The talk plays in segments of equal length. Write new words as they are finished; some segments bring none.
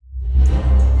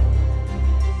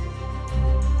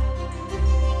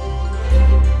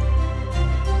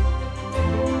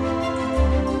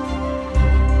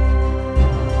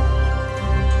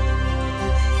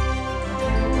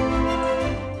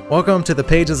Welcome to the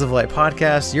Pages of Light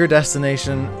podcast, your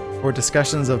destination for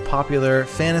discussions of popular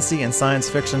fantasy and science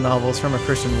fiction novels from a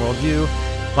Christian worldview.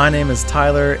 My name is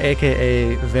Tyler,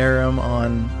 aka Verum,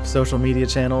 on social media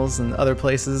channels and other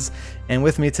places. And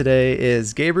with me today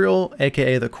is Gabriel,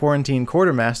 aka the Quarantine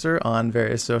Quartermaster, on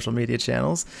various social media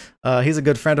channels. He's a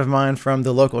good friend of mine from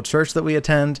the local church that we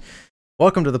attend.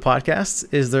 Welcome to the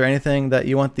podcast. Is there anything that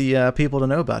you want the people to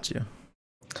know about you?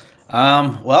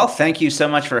 Well, thank you so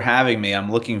much for having me.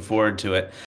 I'm looking forward to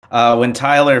it. When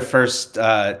Tyler first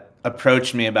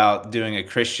approached me about doing a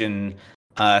Christian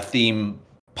theme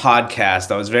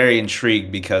podcast, I was very intrigued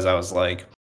because I was like,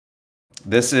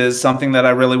 this is something that I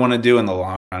really want to do in the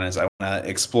long run. Is I want to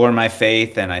explore my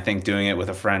faith, and I think doing it with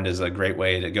a friend is a great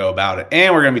way to go about it.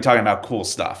 And we're going to be talking about cool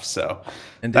stuff, so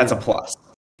Indeed. That's a plus.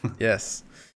 Yes.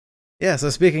 Yeah,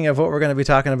 so speaking of what we're going to be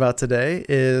talking about today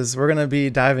is we're going to be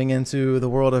diving into the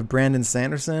world of Brandon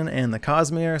Sanderson and the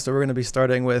Cosmere. So we're going to be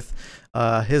starting with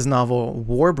his novel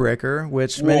Warbreaker,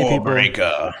 which many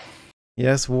people...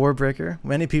 Yes, Warbreaker.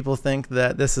 Many people think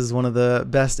that this is one of the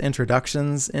best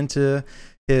introductions into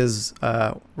his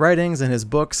writings and his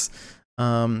books.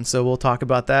 So we'll talk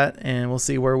about that and we'll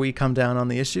see where we come down on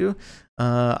the issue.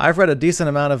 I've read a decent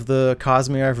amount of the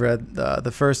Cosmere. I've read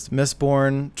the first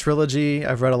Mistborn trilogy.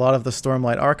 I've read a lot of the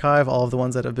Stormlight Archive, all of the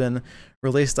ones that have been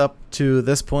released up to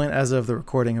this point as of the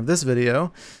recording of this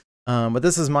video. But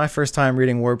this is my first time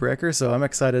reading Warbreaker, so I'm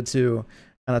excited to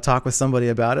kind of talk with somebody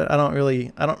about it.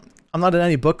 I'm not in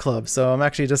any book club, so I'm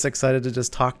actually just excited to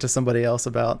just talk to somebody else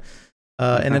about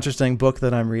an interesting book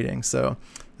that I'm reading. So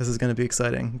this is going to be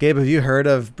exciting. Gabe, have you heard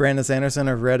of Brandon Sanderson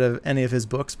or read of any of his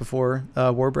books before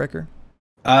Warbreaker?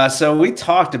 So we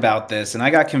talked about this, and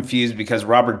I got confused because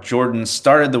Robert Jordan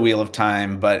started The Wheel of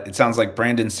Time, but it sounds like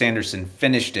Brandon Sanderson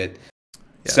finished it.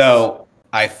 Yes. So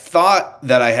I thought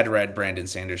that I had read Brandon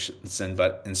Sanderson,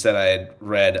 but instead I had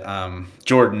read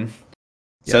Jordan.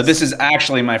 Yes. So this is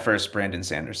actually my first Brandon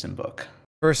Sanderson book.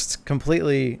 First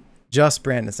completely just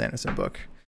Brandon Sanderson book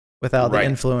without the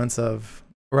influence of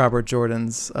Robert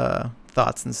Jordan's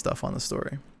thoughts and stuff on the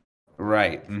story.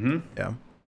 Right. Mm-hmm. Yeah.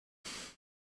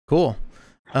 Cool.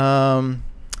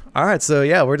 All right, so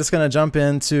yeah, we're just going to jump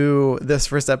into this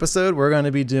first episode. We're going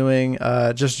to be doing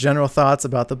just general thoughts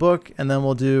about the book, and then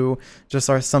we'll do just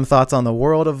some thoughts on the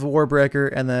world of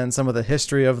Warbreaker, and then some of the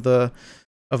history of the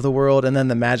world, and then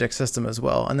the magic system as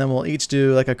well. And then we'll each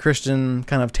do like a Christian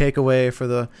kind of takeaway for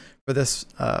this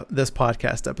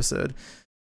podcast episode.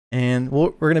 And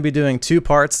we're going to be doing two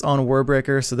parts on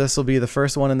Warbreaker. So this will be the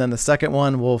first one, and then the second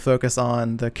one will focus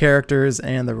on the characters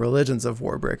and the religions of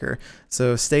Warbreaker.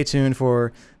 So stay tuned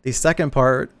for the second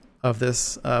part of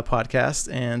this podcast,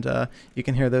 and you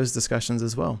can hear those discussions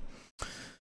as well.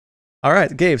 All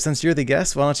right, Gabe, since you're the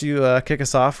guest, why don't you kick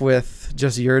us off with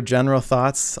just your general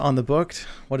thoughts on the book?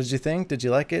 What did you think? Did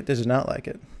you like it? Did you not like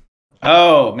it?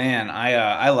 Oh, man,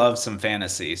 I love some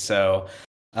fantasy. So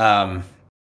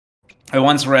I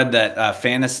once read that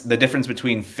the difference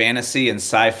between fantasy and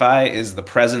sci-fi is the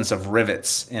presence of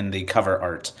rivets in the cover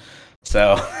art.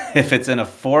 So if it's in a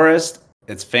forest,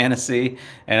 it's fantasy,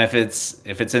 and if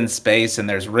it's in space and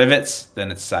there's rivets,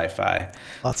 then it's sci-fi.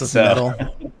 Lots of metal.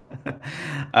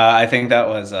 I think that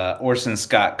was Orson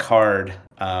Scott Card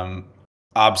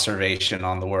observation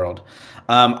on the world.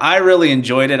 I really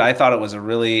enjoyed it. I thought it was a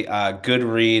really good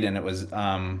read, and it was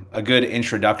a good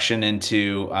introduction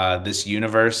into this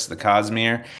universe, the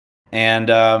Cosmere. And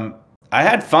I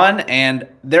had fun, and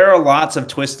there are lots of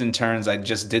twists and turns I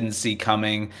just didn't see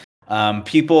coming.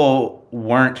 People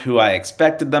weren't who I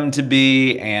expected them to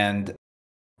be, and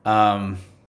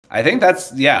I think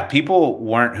people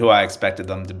weren't who I expected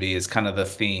them to be is kind of the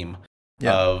theme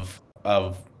of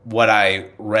what I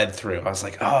read through. I was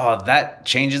like, oh, that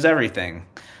changes everything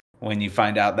when you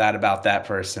find out that about that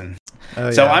person.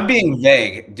 So I'm being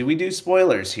vague. Do we do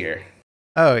spoilers here?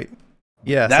 Oh,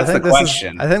 yes. That's the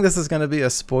question. I think this is going to be a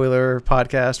spoiler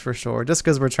podcast for sure, just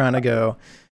because we're trying to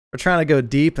go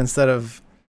deep instead of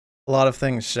a lot of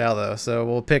things shallow. So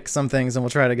we'll pick some things and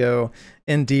we'll try to go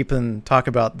in deep and talk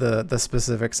about the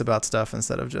specifics about stuff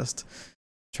instead of just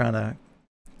trying to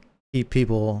keep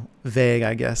people vague,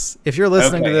 I guess. If you're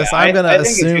listening to this, I'm going to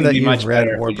assume that you've read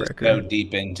Warbreaker. Go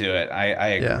deep into it. I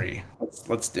agree. Yeah.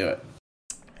 Let's do it.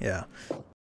 Yeah.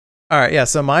 All right. Yeah.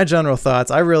 So my general thoughts,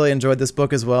 I really enjoyed this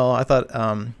book as well. I thought,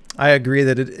 I agree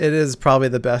that it is probably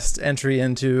the best entry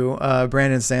into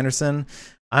Brandon Sanderson.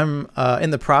 I'm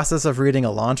in the process of reading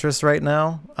Elantris right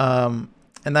now.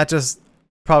 And that just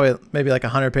probably maybe like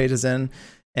 100 pages in.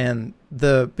 And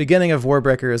the beginning of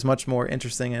Warbreaker is much more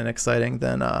interesting and exciting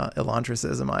than Elantris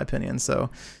is, in my opinion. So,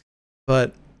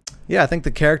 but Yeah, I think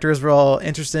the characters were all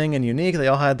interesting and unique. They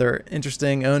all had their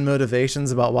interesting own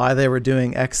motivations about why they were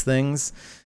doing X things.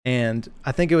 And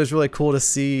I think it was really cool to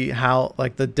see how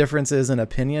like the differences in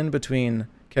opinion between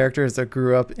characters that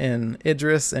grew up in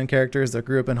Idris and characters that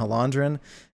grew up in Halandren,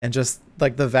 and just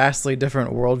like the vastly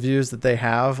different worldviews that they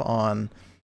have on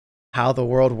how the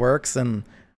world works. And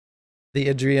the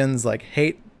Idrians like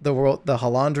hate the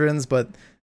Halandrins, but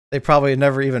they probably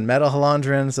never even met a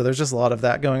Halandran. So there's just a lot of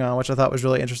that going on, which I thought was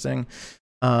really interesting.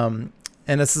 And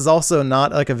this is also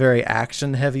not like a very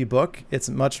action heavy book. It's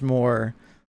much more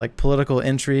like political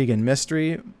intrigue and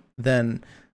mystery than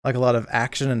like a lot of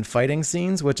action and fighting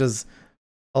scenes, which is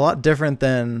a lot different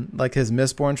than like his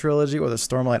Mistborn trilogy or the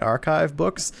Stormlight Archive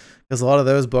books, because a lot of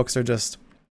those books are just,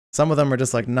 some of them are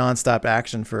just like nonstop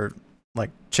action for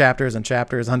like chapters and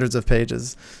chapters, hundreds of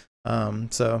pages.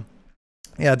 So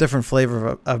yeah, different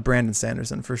flavor of Brandon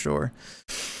Sanderson for sure.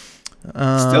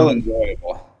 Still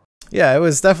enjoyable. Yeah, it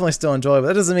was definitely still enjoyable.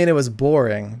 That doesn't mean it was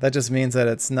boring. That just means that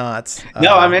it's not.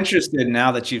 No, I'm interested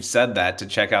now that you've said that to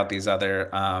check out these other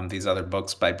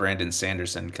books by Brandon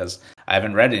Sanderson, because I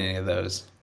haven't read any of those.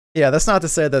 Yeah, that's not to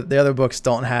say that the other books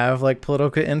don't have like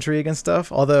political intrigue and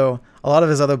stuff. Although a lot of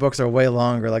his other books are way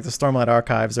longer. Like the Stormlight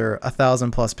Archives are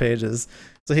 1,000+ pages,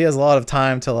 so he has a lot of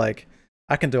time to like.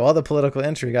 I can do all the political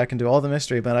intrigue, I can do all the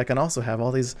mystery, but I can also have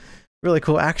all these really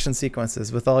cool action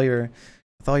sequences with all your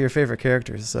favorite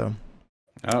characters. So,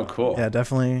 oh, cool. Yeah,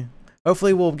 definitely.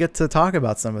 Hopefully, we'll get to talk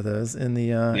about some of those in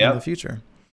the future.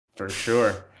 For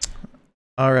sure.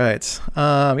 All right.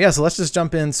 So let's just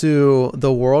jump into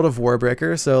the world of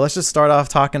Warbreaker. So let's just start off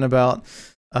talking about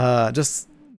just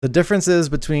the differences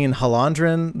between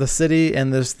Halandren, the city,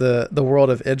 and the world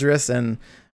of Idris, and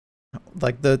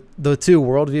like the two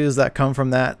worldviews that come from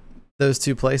those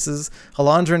two places.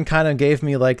 Halandren kind of gave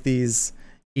me like these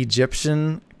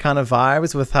Egyptian kind of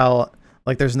vibes with how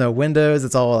like there's no windows,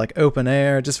 it's all like open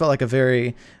air. It just felt like a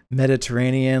very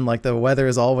Mediterranean, like the weather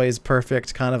is always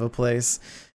perfect kind of a place.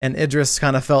 And Idris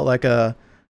kind of felt like a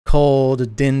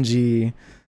cold, dingy,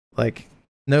 like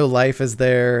no life is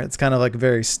there. It's kind of like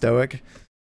very stoic.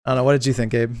 I don't know. What did you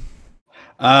think, Gabe?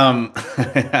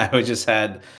 I just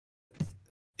had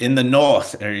in the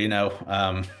north, or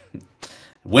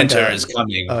winter is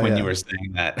coming when you were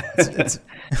saying that.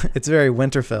 It's very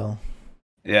Winterfell.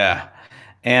 Yeah,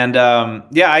 and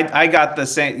I got the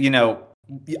same.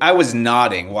 I was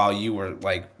nodding while you were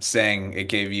like saying it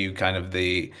gave you kind of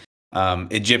the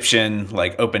Egyptian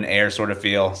like open air sort of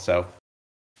feel. So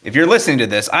if you're listening to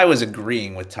this, I was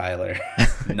agreeing with Tyler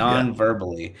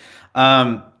non-verbally.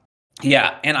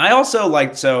 Yeah, and I also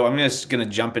like, so I'm just going to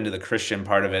jump into the Christian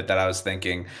part of it that I was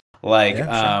thinking. Like,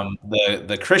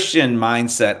 the Christian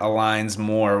mindset aligns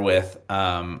more with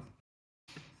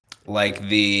like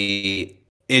the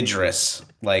Idris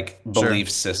like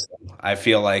belief system. I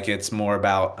feel like it's more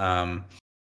about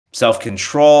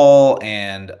self-control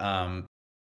and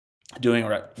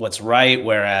doing what's right,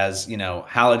 whereas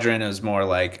Halandren is more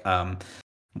like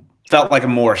felt like a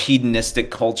more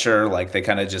hedonistic culture. Like they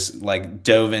kind of just like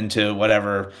dove into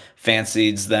whatever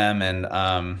fancied them, and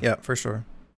yeah, for sure.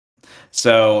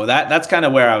 So that's kind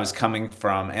of where I was coming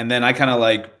from, and then I kind of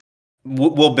like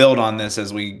we'll build on this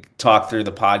as we talk through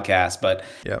the podcast, but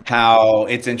how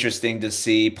it's interesting to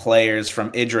see players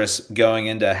from Idris going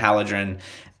into Halandren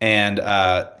and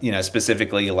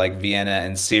specifically like Vienna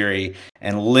and Ciri,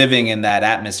 and living in that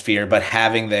atmosphere, but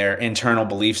having their internal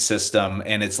belief system,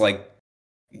 and it's like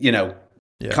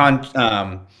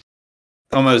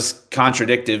almost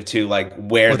contradictive to like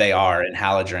where they are in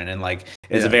Halandren, and like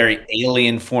it's a very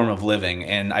alien form of living.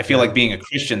 And I feel like being a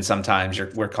Christian, sometimes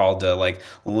we're called to like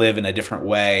live in a different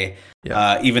way,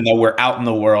 even though we're out in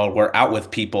the world, we're out with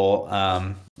people.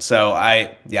 So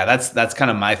that's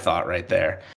kind of my thought right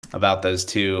there about those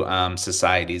two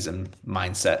societies and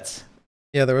mindsets.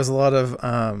 Yeah, there was a lot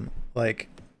of like,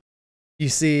 you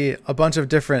see a bunch of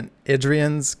different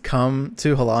Idrians come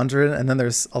to Halandren, and then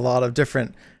there's a lot of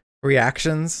different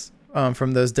reactions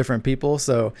from those different people.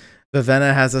 So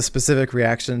Vivenna has a specific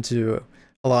reaction to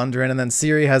Halandren, and then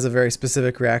Ciri has a very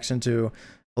specific reaction to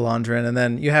Halandren, and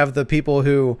then you have the people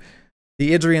the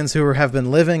Idrians who have been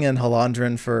living in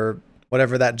Halandren for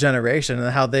whatever that generation,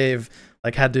 and how they've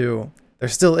like they're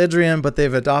still Idrian, but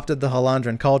they've adopted the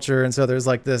Halandren culture, and so there's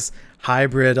like this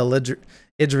hybrid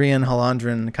Idrian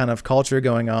Halandren kind of culture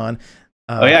going on.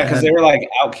 Because they were like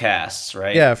outcasts,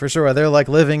 right? Yeah, for sure. They're like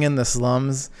living in the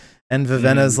slums, and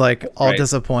Vivenna's like all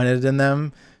disappointed in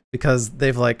them because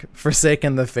they've like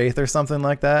forsaken the faith or something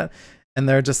like that. And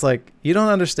they're just like, you don't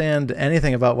understand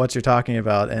anything about what you're talking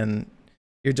about, and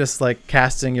you're just like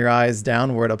casting your eyes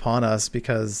downward upon us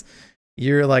because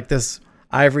you're like this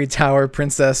ivory tower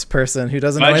princess person who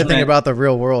doesn't know Judgment. anything about the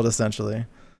real world, essentially.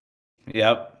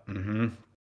 Yep.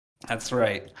 That's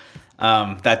right.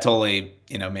 That totally,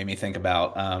 made me think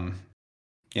about,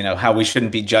 how we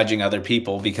shouldn't be judging other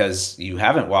people because you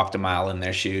haven't walked a mile in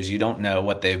their shoes. You don't know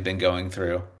what they've been going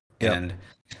through. Yep. And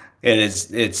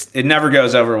it never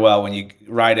goes over well when you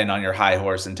ride in on your high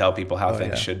horse and tell people how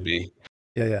things should be.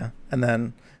 Yeah. And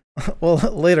then, well,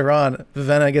 later on,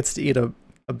 Vivenna gets to eat a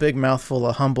big mouthful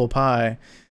of humble pie,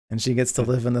 and she gets to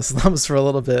live in the slums for a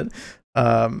little bit.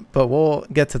 But we'll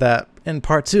get to that in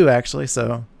part 2, actually.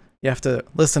 So you have to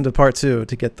listen to part 2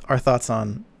 to get our thoughts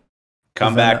on.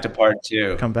 Come back to part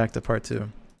 2. Come back to part 2.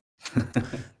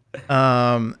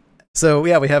 So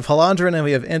yeah, we have Halandren and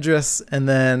we have Idris, and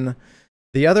then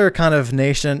the other kind of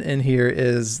nation in here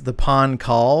is the Pan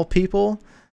Kal people.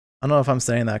 I don't know if I'm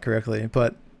saying that correctly,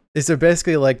 but these are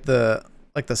basically like the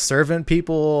servant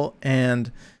people,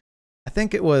 and I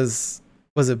think it was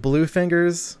it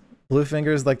Bluefingers?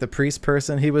 Bluefingers, like the priest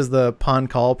person. He was the Pan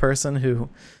Kal person who,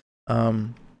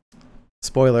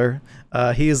 spoiler,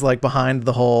 he's like behind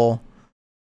the whole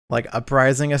like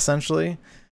uprising essentially,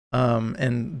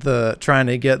 and the trying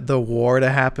to get the war to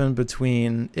happen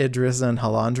between Idris and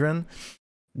Halandren.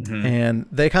 And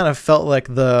they kind of felt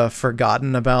like the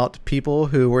forgotten about people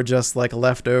who were just like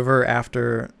left over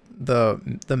after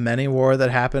the many war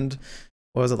that happened.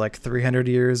 What was it, like 300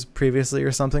 years previously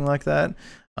or something like that?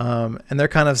 And they're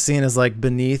kind of seen as like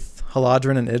beneath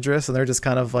Halandren and Idris, and they're just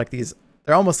kind of like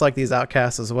they're almost like these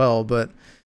outcasts as well, but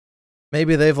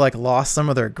maybe they've like lost some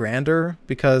of their grandeur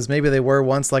because maybe they were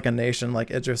once like a nation like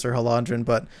Idris or Halandren,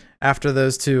 but after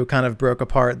those two kind of broke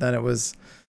apart, then it was,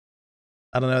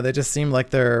 I don't know, they just seem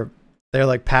like they're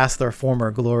like past their former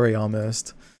glory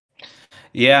almost.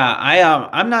 Yeah,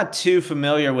 I'm not too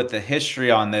familiar with the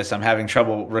history on this. I'm having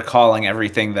trouble recalling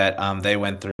everything that they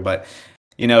went through. But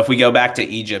if we go back to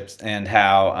Egypt and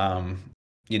how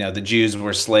the Jews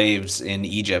were slaves in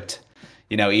Egypt,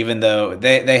 even though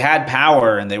they had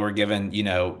power and they were given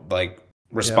like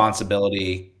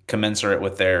responsibility commensurate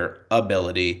with their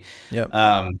ability. Yep.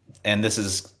 And this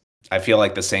is, I feel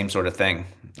like, the same sort of thing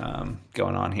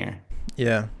going on here.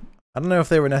 Yeah, I don't know if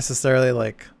they were necessarily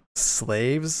like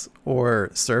slaves or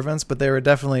servants, but they were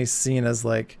definitely seen as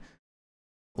like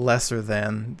lesser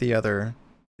than the other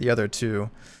two.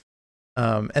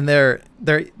 And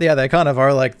they kind of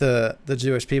are like the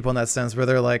Jewish people in that sense, where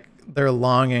they're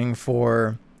longing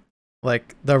for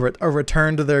like a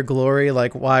return to their glory.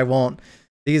 Like, why won't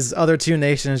these other two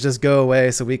nations just go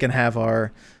away so we can have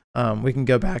our we can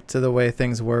go back to the way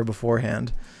things were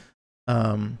beforehand.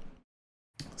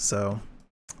 So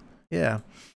yeah.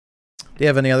 Do you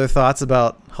have any other thoughts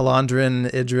about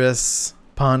Halandren, Idris,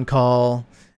 Pan Kal,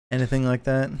 anything like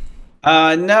that?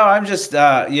 No, I'm just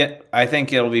I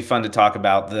think it'll be fun to talk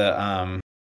about the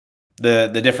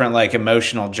different like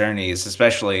emotional journeys,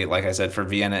 especially like I said for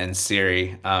Vienna and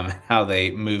Ciri, how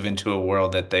they move into a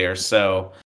world that they are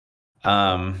so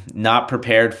not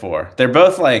prepared for. They're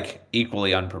both like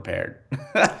equally unprepared.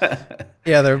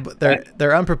 Yeah,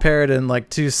 they're unprepared in like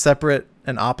two separate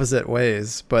and opposite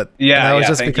ways, but that was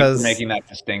just thank because you for making that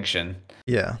distinction.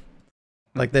 Yeah,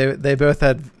 like they both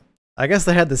had, I guess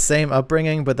they had the same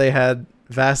upbringing, but they had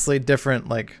vastly different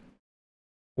like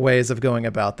ways of going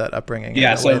about that upbringing.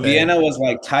 Yeah, so Vienna was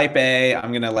like type A,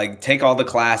 I'm gonna like take all the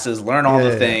classes, learn all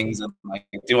the things, and like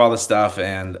do all the stuff.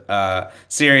 And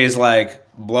Ciri is like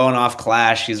blowing off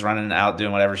Clash. She's running out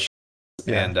doing whatever she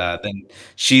and then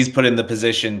she's put in the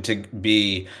position to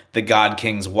be the God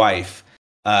King's wife,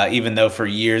 even though for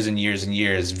years and years and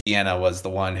years Vienna was the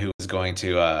one who was going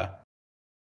to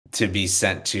be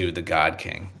sent to the God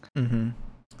King. Mm-hmm.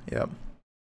 Yep.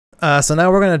 So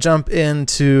now we're going to jump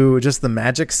into just the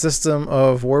magic system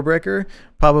of Warbreaker.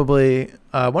 Probably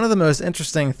one of the most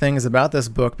interesting things about this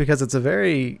book, because it's a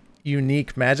very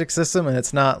unique magic system, and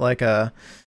it's not like I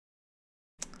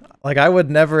would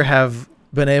never have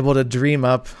been able to dream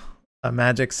up a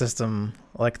magic system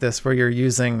like this where you're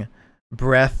using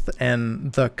breath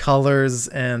and the colors,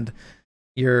 and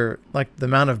your like the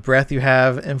amount of breath you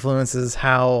have influences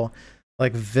how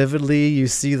like vividly you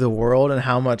see the world, and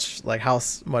how much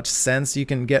sense you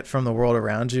can get from the world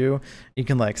around you. You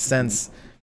can like sense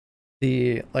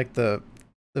the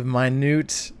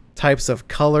minute types of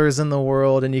colors in the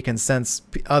world, and you can sense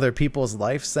other people's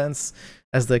life sense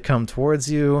as they come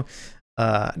towards you.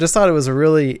 Just thought it was a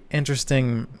really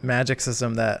interesting magic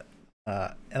system that,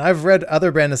 and I've read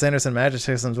other Brandon Sanderson magic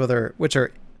systems which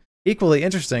are equally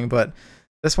interesting, but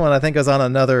this one I think is on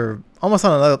almost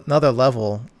on another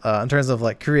level in terms of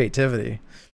like creativity.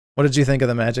 What did you think of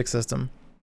the magic system?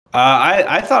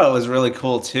 I thought it was really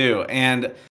cool too,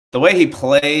 and the way he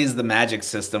plays the magic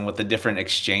system with the different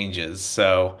exchanges.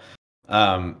 So,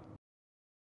 um,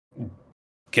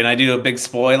 can I do a big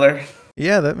spoiler?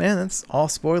 Yeah, that's all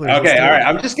spoilers. Okay, all right.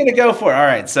 I'm just gonna go for it. All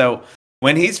right. So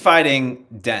when he's fighting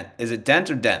Dent, is it Dent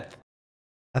or Denth?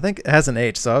 I think it has an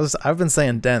H, so I've been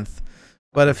saying Denth.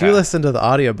 But if you listen to the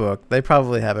audiobook, they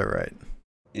probably have it right.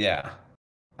 Yeah,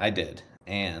 I did.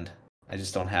 And I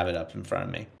just don't have it up in front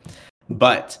of me.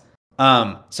 But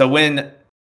so when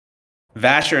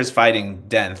Vasher is fighting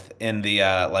Denth in the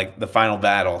the final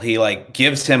battle, he like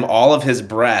gives him all of his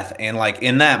breath, and like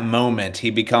in that moment he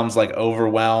becomes like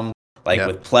overwhelmed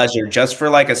with pleasure just for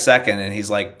like a second, and he's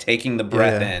like taking the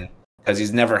breath in because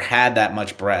he's never had that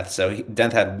much breath. So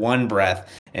Denth had one breath,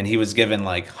 and he was given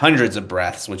like hundreds of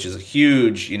breaths, which is a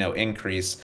huge,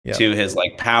 increase to his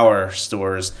like power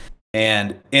stores.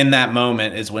 And in that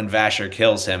moment is when Vasher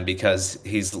kills him because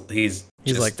he's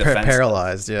like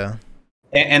paralyzed. Yeah.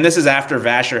 And this is after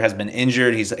Vasher has been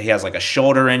injured. He has like a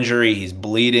shoulder injury. He's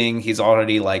bleeding. He's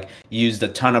already like used a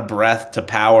ton of breath to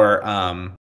power.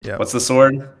 What's the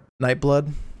sword?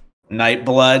 Nightblood.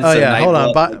 Nightblood. Oh, so yeah. Hold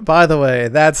on. By the way,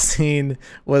 that scene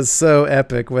was so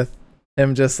epic with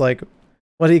him just like,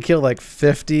 what did he kill? Like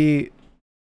 50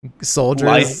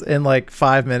 soldiers in like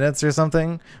 5 minutes or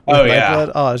something?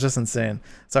 Nightblood? Oh, it's just insane.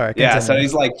 Sorry. Continue. Yeah. So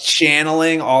he's like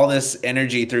channeling all this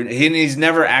energy through. He's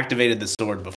never activated the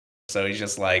sword before. So he's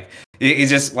just like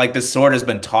the sword has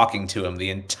been talking to him the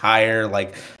entire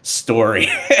like story.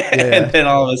 And then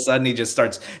all of a sudden he just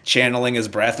starts channeling his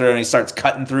breath through, and he starts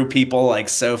cutting through people like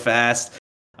so fast.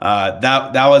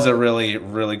 That was a really,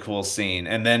 really cool scene.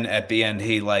 And then at the end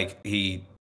he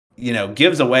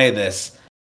gives away this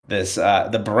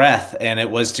the breath, and it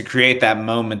was to create that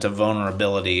moment of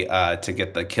vulnerability to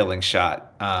get the killing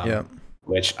shot.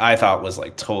 Which I thought was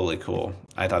like totally cool.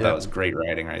 I thought that was great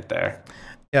writing right there.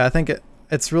 Yeah, I think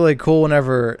it's really cool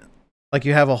whenever like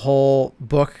you have a whole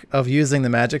book of using the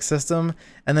magic system,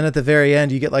 and then at the very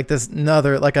end you get like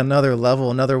another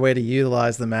level, another way to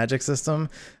utilize the magic system,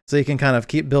 so you can kind of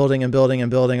keep building and building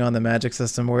and building on the magic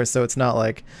system, so it's not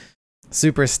like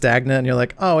super stagnant and you're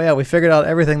like, oh yeah, we figured out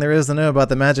everything there is to know about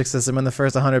the magic system in the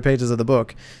first 100 pages of the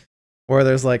book. Where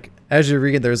there's like, as you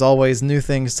read, there's always new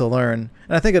things to learn.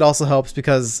 And I think it also helps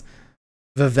because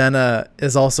Vivenna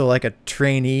is also like a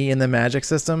trainee in the magic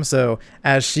system, so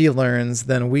as she learns,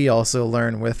 then we also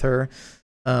learn with her.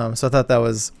 So I thought that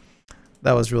was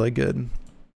really good,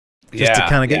 just to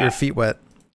kind of get your feet wet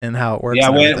and how it works. Yeah,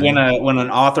 when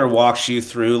an author walks you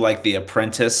through like the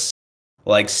apprentice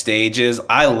like stages,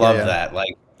 I love that.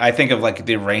 Like I think of like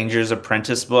the Ranger's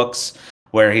Apprentice books,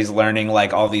 where he's learning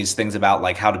like all these things about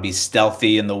like how to be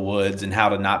stealthy in the woods and how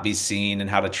to not be seen and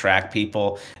how to track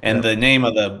people. And the name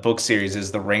of the book series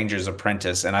is The Ranger's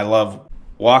Apprentice. And I love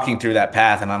walking through that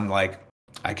path, and I'm like,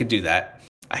 I could do that.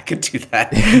 I could do that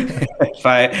if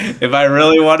I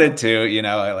really wanted to.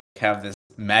 I like have this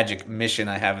magic mission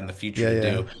I have in the future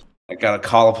to do. I gotta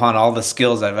call upon all the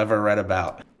skills I've ever read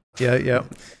about.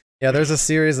 Yeah, there's a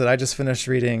series that I just finished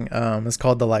reading. It's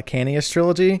called the Licanius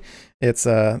Trilogy. It's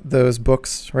those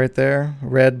books right there,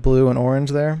 red, blue, and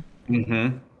orange there.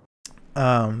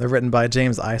 Mm-hmm. They're written by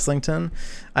James Islington.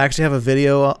 I actually have a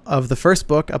video of the first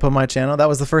book up on my channel. That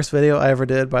was the first video I ever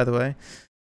did, by the way.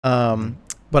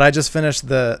 But I just finished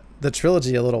the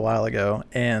trilogy a little while ago,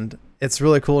 and it's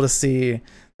really cool to see.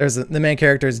 The main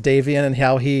character is Davian, and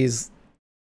how he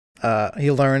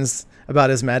learns about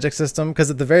his magic system, because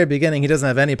at the very beginning he doesn't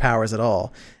have any powers at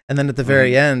all, and then at the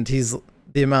very end he's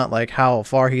the amount, like how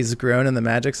far he's grown in the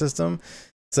magic system.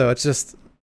 So it's just,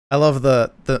 I love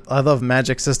I love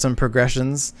magic system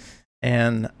progressions,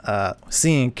 and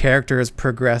seeing characters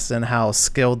progress and how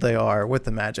skilled they are with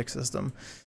the magic system.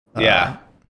 I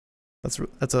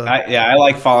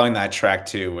like following that track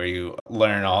too, where you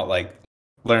learn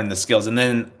the skills, and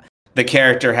then the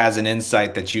character has an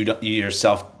insight that you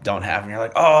yourself don't have, and you're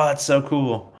like, oh, that's so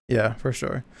cool. Yeah, for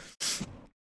sure.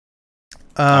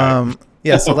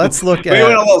 Yeah, so let's look at... We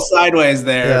went a little sideways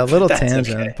there. Yeah, a little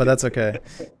tangent, okay. But that's okay.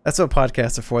 That's what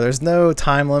podcasts are for. There's no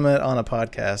time limit on a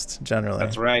podcast, generally.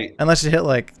 That's right. Unless you hit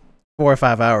like 4 or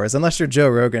 5 hours. Unless you're Joe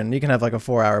Rogan, you can have like a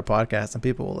 4-hour podcast and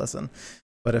people will listen.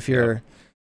 But if you're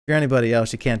anybody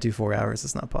else, you can't do 4 hours.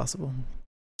 It's not possible.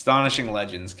 Astonishing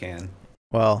Legends can.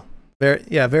 Well...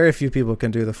 very few people can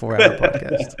do the 4-hour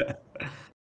podcast.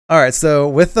 All right, so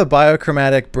with the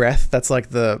biochromatic breath, that's like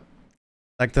the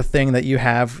thing that you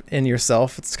have in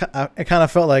yourself. It kind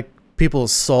of felt like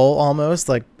people's soul almost.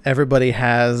 Like everybody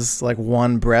has like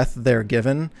one breath they're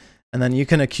given, and then you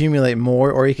can accumulate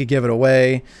more, or you could give it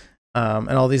away, and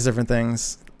all these different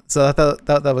things. So I thought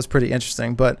that was pretty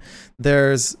interesting. But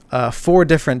there's 4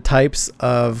 different types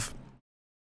of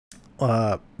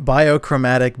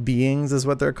biochromatic beings is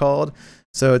what they're called.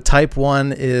 So type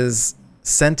 1 is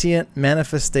sentient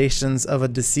manifestations of a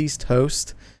deceased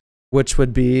host, which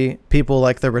would be people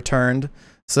like the Returned.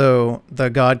 So the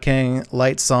God King,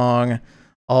 Light Song,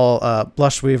 all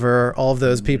Blushweaver, all of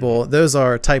those people, those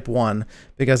are type 1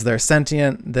 because they're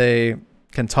sentient, they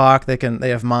can talk, they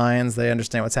have minds, they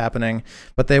understand what's happening,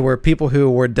 but they were people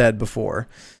who were dead before.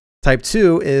 Type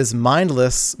 2 is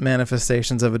mindless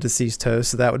manifestations of a deceased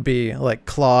host. So that would be like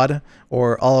Claude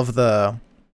or all of the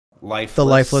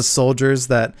lifeless soldiers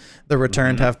that the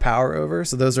Returned have power over.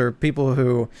 So those are people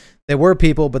who, they were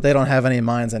people, but they don't have any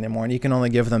minds anymore. And you can only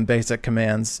give them basic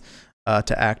commands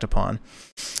to act upon.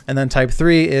 And then type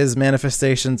 3 is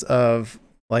manifestations of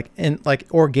like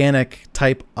organic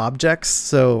type objects.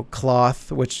 So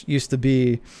cloth, which used to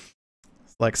be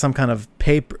like some kind of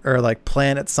paper or like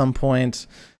plant at some point,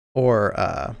 or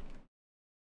I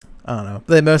don't know.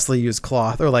 They mostly use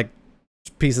cloth or like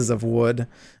pieces of wood,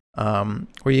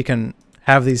 where you can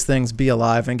have these things be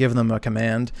alive and give them a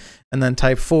command. And then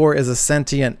type 4 is a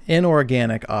sentient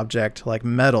inorganic object like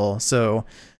metal. So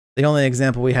the only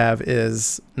example we have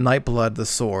is Nightblood the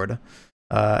sword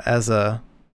as a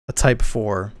type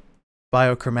 4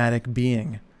 biochromatic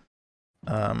being.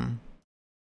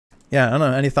 Yeah, I don't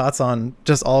know. Any thoughts on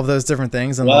just all of those different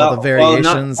things and all the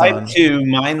variations? Type 2,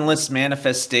 mindless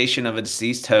manifestation of a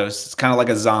deceased host. It's kind of like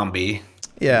a zombie.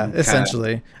 Yeah,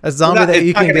 essentially. A zombie that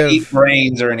you can give... eat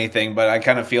brains or anything, but I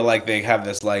kind of feel like they have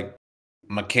this like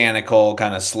mechanical,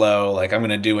 kind of slow, like I'm going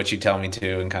to do what you tell me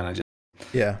to and kind of just...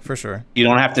 Yeah, for sure. You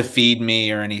don't have to feed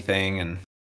me or anything, and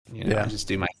just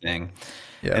do my thing.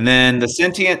 Yeah. And then the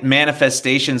sentient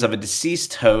manifestations of a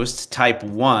deceased host, type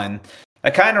 1...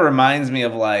 That kind of reminds me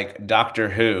of like Doctor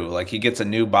Who. Like he gets a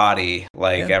new body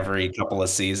like every couple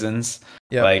of seasons.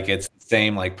 Yeah. Like it's the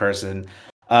same like person.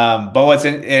 But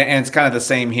and it's kind of the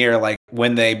same here. Like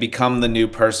when they become the new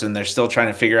person, they're still trying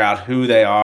to figure out who they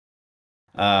are.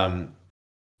 Yeah,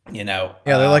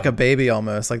 they're like a baby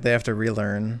almost. Like they have to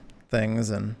relearn things.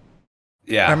 And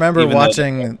I remember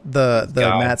watching the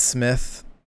Matt Smith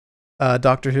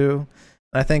Doctor Who.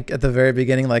 I think at the very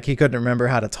beginning, like he couldn't remember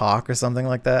how to talk or something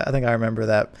like that. I think I remember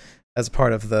that as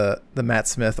part of the Matt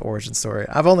Smith origin story.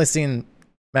 I've only seen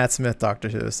Matt Smith Doctor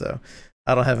Who, so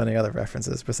I don't have any other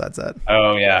references besides that.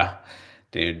 Oh yeah,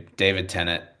 dude, David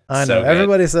Tennant. I know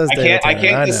everybody says David Tennant. I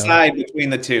can't decide between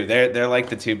the two. They're like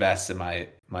the two best in my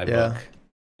book.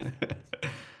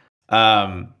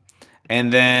 And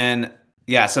then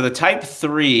so the type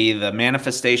 3, the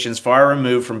manifestations far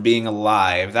removed from being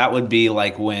alive. That would be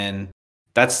like when.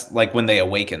 That's like when they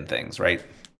awaken things, right?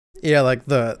 Yeah, like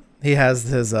he has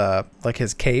his like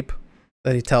his cape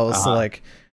that he tells to like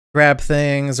grab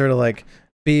things or to like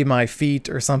be my feet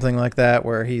or something like that,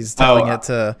 where he's telling it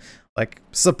to like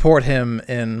support him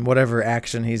in whatever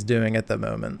action he's doing at the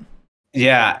moment.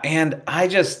 Yeah, and I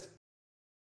just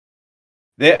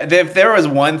if there was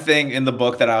one thing in the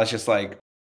book that I was just like,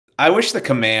 I wish the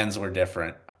commands were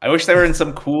different. I wish they were in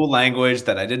some cool language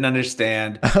that I didn't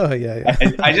understand. Oh, yeah.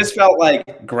 I just felt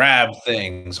like grab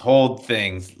things, hold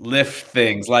things, lift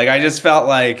things. Like I just felt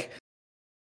like,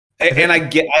 and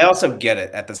I also get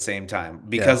it at the same time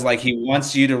because like he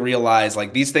wants you to realize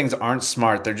like these things aren't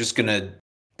smart. They're just gonna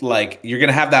you're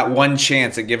gonna have that one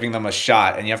chance at giving them a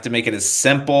shot, and you have to make it as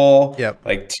simple,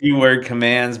 like 2-word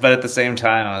commands. But at the same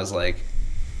time, I was like,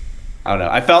 I don't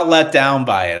know. I felt let down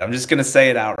by it. I'm just gonna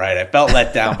say it outright. I felt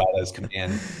let down by those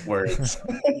command words.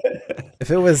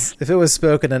 If it was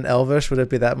spoken in Elvish, would it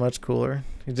be that much cooler?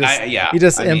 You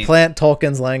just implant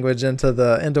Tolkien's language into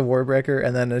Warbreaker,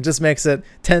 and then it just makes it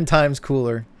 10 times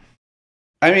cooler.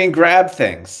 I mean, grab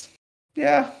things.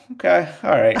 Yeah. Okay.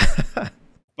 All right.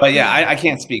 But yeah, I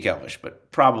can't speak Elvish,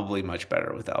 but probably much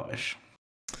better with Elvish.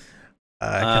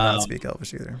 I cannot speak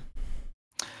Elvish either.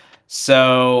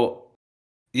 So.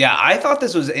 Yeah, I thought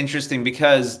this was interesting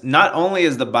because not only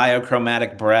is the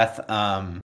biochromatic breath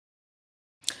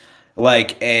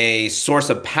like a source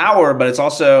of power, but it's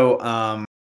also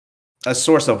a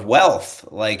source of wealth.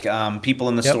 Like people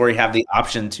in the story have the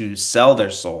option to sell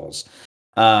their souls.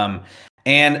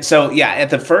 And so, in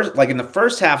the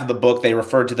first half of the book, they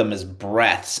referred to them as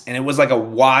breaths, and it was like a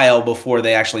while before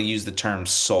they actually used the term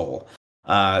soul.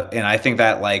 And I think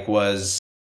that was.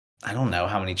 I don't know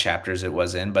how many chapters it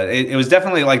was in, but it was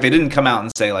definitely like they didn't come out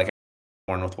and say like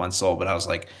born with one soul, but I was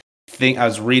like I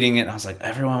was reading it and I was like,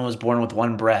 everyone was born with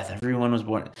one breath. Everyone was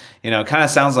born, it kind of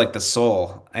sounds like the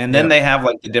soul. And then they have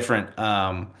like the different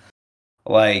and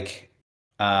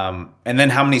then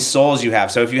how many souls you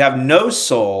have. So if you have no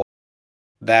soul,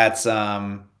 that's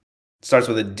starts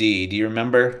with a D. Do you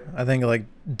remember? I think like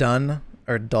done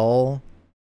or dull.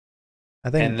 I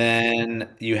and think then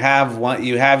you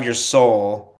have your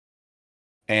soul,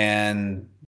 and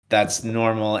that's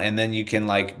normal, and then you can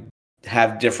like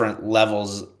have different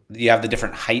levels. You have the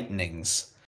different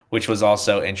heightenings, which was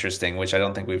also interesting, which I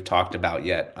don't think we've talked about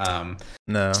yet.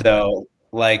 no. So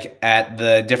like at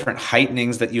the different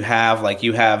heightenings that you have, like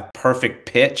you have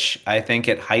perfect pitch, I think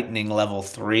at heightening level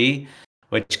 3,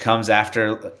 which comes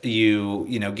after you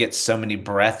know, get so many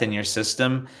breath in your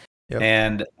system. Yep.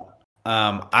 And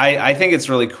I think it's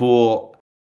really cool.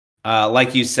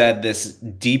 Like you said, this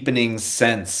deepening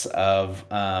sense of,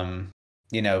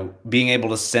 you know, being able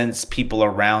to sense people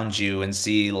around you and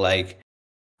see like,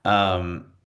 um,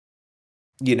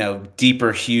 you know,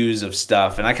 deeper hues of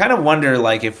stuff. And I kind of wonder,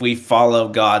 like, if we follow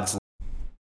God's,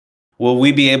 will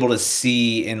we be able to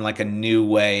see in like a new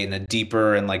way, in a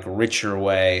deeper and like richer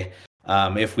way,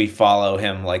 if we follow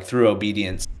Him, like through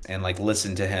obedience and like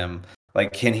listen to Him?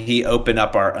 Like, can He open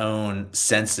up our own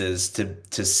senses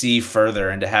to see further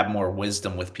and to have more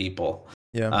wisdom with people?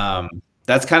 Yeah.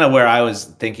 That's kind of where I was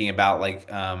thinking about, like,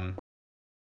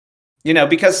 you know,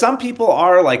 because some people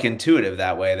are like intuitive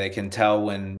that way. They can tell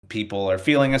when people are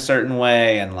feeling a certain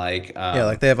way, and like, Yeah,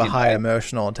 like they have a you know, high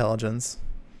emotional intelligence.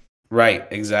 right,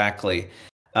 exactly.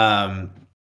 Um,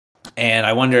 and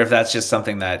I wonder if that's just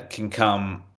something that can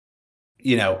come,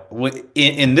 you know,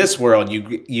 in this world,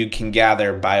 you can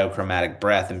gather biochromatic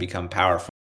breath and become powerful,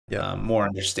 Yep. more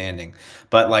understanding.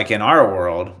 But like in our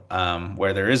world,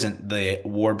 where there isn't the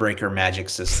Warbreaker magic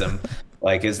system,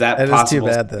 like, is that It is too possible?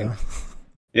 bad though.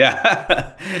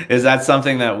 Yeah. Is that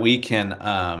something that we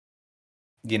can,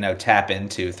 you know, tap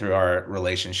into through our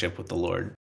relationship with the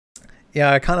Lord?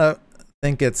 Yeah, I kind of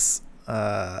think it's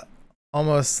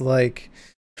almost like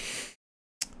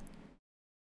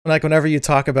whenever you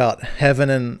talk about heaven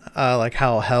and like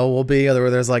how hell will be, or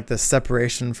there's like this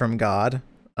separation from God.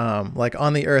 Like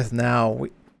on the earth now,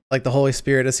 like the Holy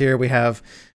Spirit is here. We have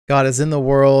God is in the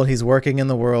world. He's working in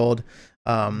the world,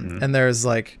 Mhm. and there's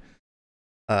like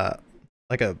a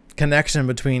connection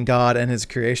between God and His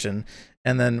creation.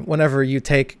 And then whenever you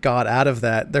take God out of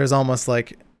that, there's almost will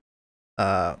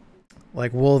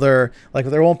there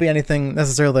won't be anything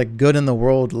necessarily like good in the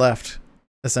world left.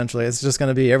 Essentially, it's just going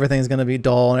to be, everything's going to be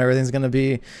dull, and everything's going to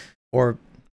be, or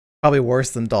probably worse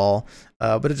than dull.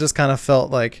 But it just kind of felt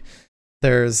like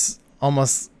there's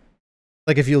almost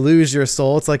like if you lose your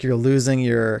soul, it's like you're losing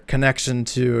your connection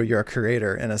to your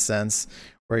creator in a sense,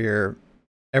 where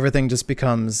everything just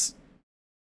becomes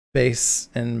base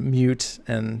and mute,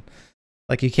 and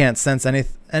like you can't sense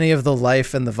any of the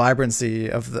life and the vibrancy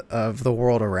of the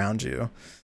world around you.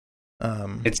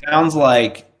 It sounds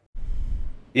like,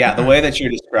 yeah, the way that you're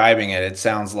describing it, it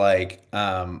sounds like,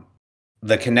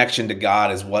 the connection to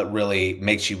God is what really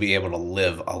makes you be able to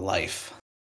live a life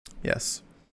Yes.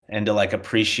 and to like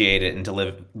appreciate it and to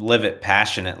live it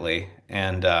passionately.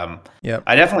 And Yep.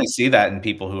 I definitely see that in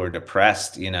people who are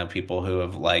depressed, you know, people who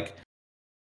have like,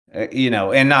 you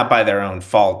know, and not by their own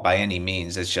fault by any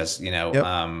means. It's just, you know,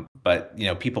 Yep. but you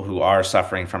know, people who are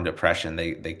suffering from depression,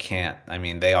 they can't. I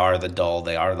mean, they are the dull,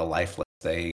 they are the lifeless.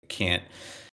 They can't.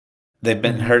 They've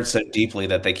been Hmm. hurt so deeply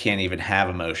that they can't even have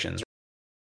emotions.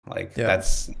 Like Yep.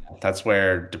 that's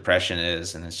where depression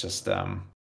is, and it's just,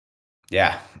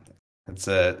 yeah, it's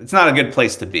not a good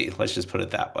place to be. Let's just put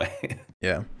it that way.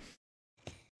 Yeah.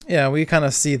 Yeah, we kind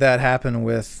of see that happen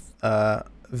with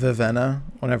Vivenna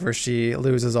whenever she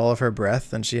loses all of her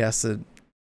breath and she has to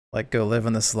like go live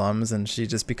in the slums, and she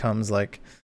just becomes like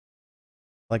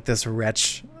this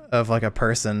wretch of like a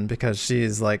person, because she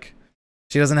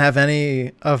doesn't have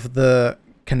any of the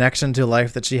connection to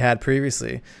life that she had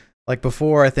previously. Like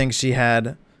before, I think she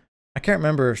had, I can't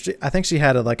remember. I think she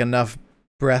had like enough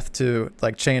breath to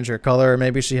like change her color.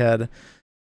 Maybe she had,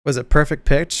 was it perfect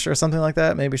pitch or something like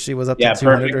that? Maybe she was up to Yeah,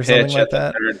 200 or perfect something pitch like at the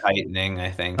that. third heightening, I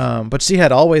think. But she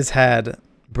had always had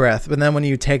breath. But then when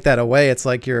you take that away, it's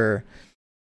like you're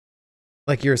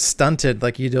stunted.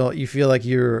 Like you feel like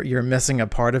you're missing a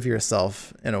part of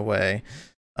yourself in a way.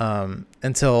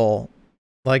 Until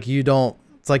like you don't,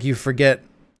 it's like you forget,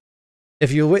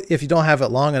 if you don't have it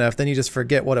long enough, then you just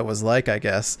forget what it was like, I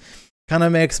guess. Kind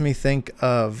of makes me think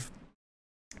of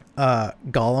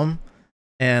Gollum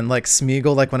and like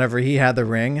Smeagol, like whenever he had the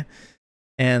ring,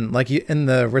 and like you in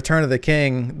the Return of the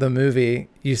King, the movie,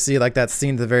 you see like that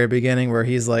scene at the very beginning where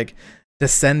he's like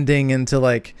descending into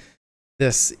like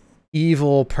this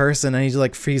evil person, and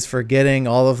he's forgetting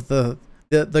all of the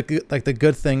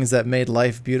good things that made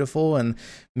life beautiful and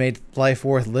made life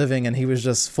worth living, and he was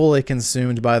just fully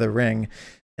consumed by the ring.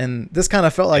 And this kind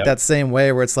of felt like Yep. that same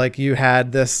way, where it's like you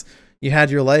had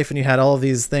your life and you had all of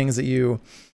these things that you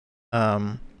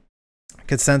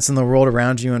could sense in the world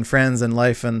around you and friends and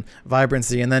life and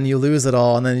vibrancy, and then you lose it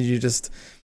all, and then you just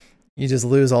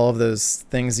lose all of those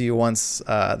things you once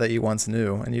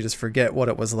knew, and you just forget what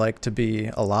it was like to be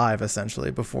alive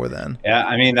essentially before then. Yeah,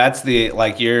 I mean that's the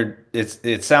like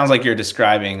it sounds like you're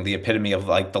describing the epitome of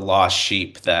like the lost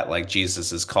sheep that like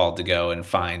Jesus is called to go and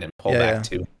find and pull back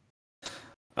to.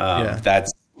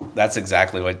 That's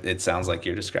exactly what it sounds like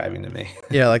you're describing to me.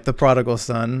 Yeah, like the prodigal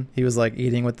son, he was like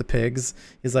eating with the pigs.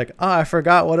 He's like, "Oh, I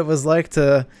forgot what it was like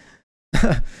to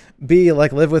be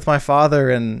like live with my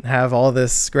father and have all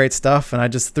this great stuff, and I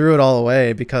just threw it all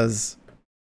away because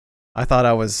I thought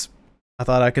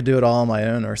I could do it all on my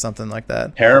own," or something like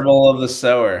that. Parable of the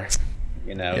sower,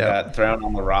 got thrown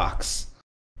on the rocks.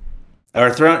 Or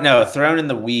thrown in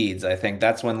the weeds. I think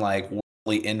that's when like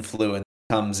worldly influence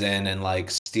comes in and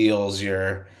like steals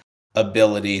your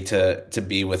ability to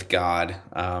be with God,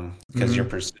 because you're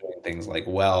pursuing things like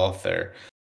wealth or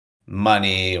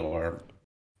money or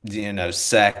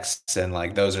sex, and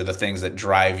like those are the things that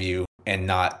drive you, and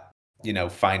not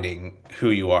finding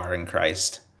who you are in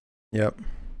Christ. Yep.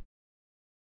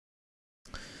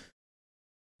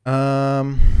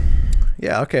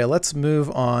 Yeah, okay, let's move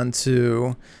on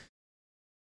to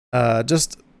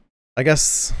just I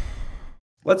guess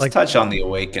let's touch on the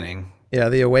awakening. Yeah,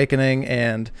 the awakening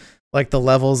and like the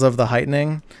levels of the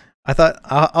heightening. I thought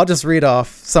I'll just read off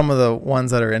some of the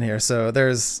ones that are in here. So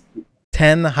there's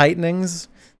 10 heightenings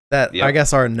that I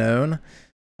guess are known.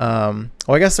 Well,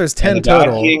 I guess there's 10 the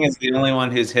total. God King is the only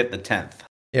one who's hit the 10th.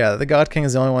 Yeah, the God King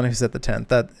is the only one who's hit the 10th.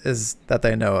 That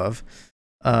they know of.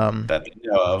 That they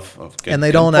know of. Good, and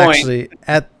they don't actually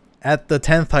at the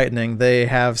 10th heightening, they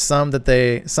have some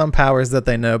powers that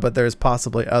they know, but there's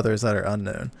possibly others that are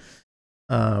unknown.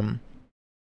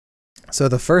 So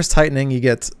the first heightening, you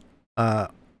get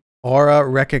aura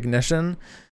recognition.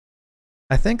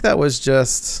 I think that was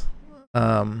just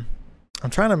I'm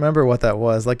trying to remember what that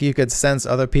was. Like you could sense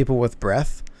other people with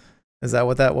breath. Is that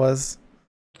what that was?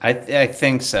 I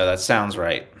think so. That sounds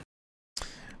right.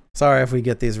 Sorry if we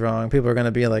get these wrong. People are going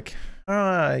to be like,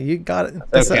 you got it.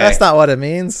 That's not what it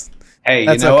means. Hey,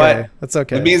 that's you know okay. what? That's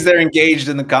okay. It means they're engaged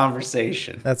in the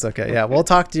conversation. That's okay. Yeah, we'll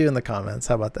talk to you in the comments.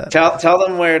 How about that? Tell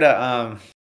them where to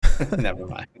never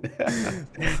mind.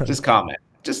 Just comment.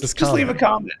 Just leave a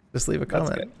comment. Just leave a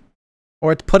comment.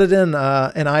 Or put it in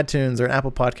iTunes or an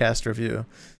Apple Podcast review.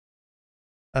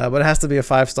 But it has to be a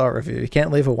 5-star review. You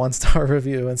can't leave a 1-star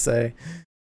review and say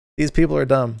these people are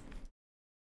dumb.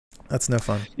 That's no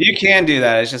fun. You can do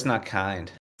that. It's just not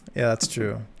kind. Yeah, that's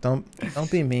true. Don't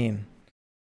be mean.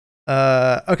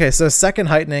 Okay, so second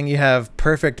heightening, you have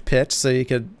perfect pitch, so you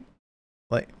could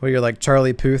like where you're like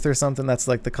Charlie Puth or something. That's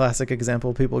like the classic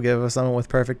example people give of someone with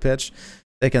perfect pitch.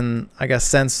 They can, I guess,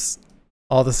 sense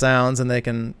all the sounds and they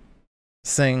can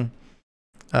sing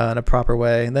in a proper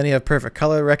way. And then you have perfect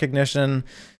color recognition.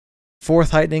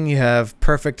 Fourth heightening, you have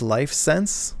perfect life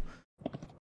sense.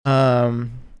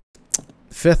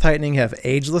 Fifth heightening, you have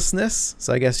agelessness.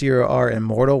 So I guess you are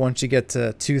immortal once you get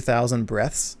to 2,000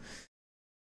 breaths.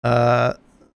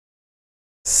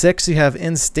 6, you have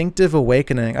instinctive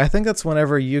awakening. I think that's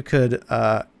whenever you could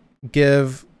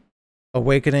give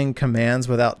awakening commands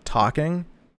without talking.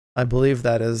 I believe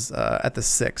that is at the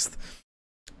 6th.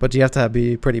 But you have to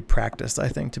be pretty practiced, I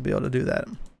think, to be able to do that.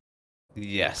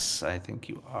 Yes, I think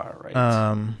you are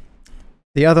right.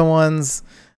 The other ones,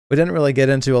 we didn't really get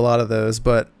into a lot of those,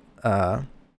 but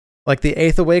like the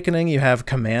 8th awakening, you have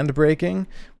command breaking,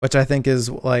 which I think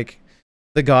is like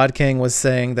the God King was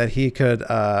saying that he could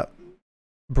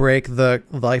break the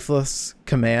lifeless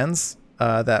commands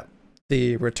that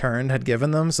the Returned had given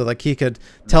them. So like he could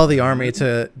tell the army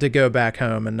to go back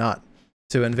home and not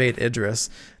to invade Idris.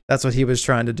 That's what he was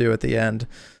trying to do at the end.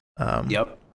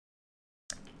 Yep.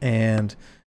 And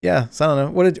yeah, so I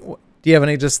don't know. Do you have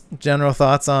any just general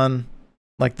thoughts on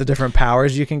like the different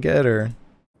powers you can get, or?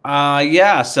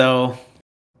 Yeah. So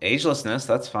agelessness,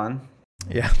 that's fun.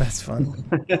 Yeah, that's fun.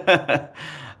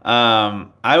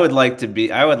 I would like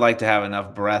to have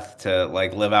enough breath to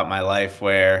like live out my life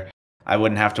where I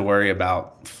wouldn't have to worry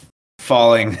about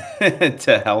falling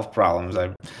to health problems.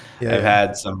 I've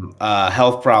had some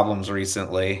health problems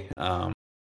recently, a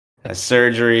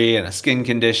surgery and a skin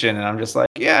condition, and I'm just like,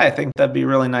 yeah, I think that'd be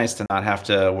really nice to not have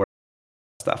to worry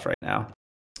about stuff right now.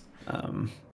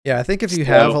 Yeah, I think if you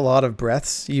have a lot of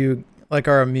breaths, you like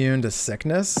are immune to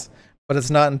sickness, but it's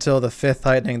not until the 5th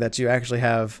heightening that you actually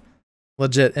have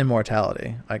legit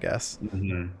immortality, I guess.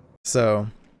 Mm-hmm. So,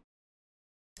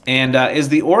 and is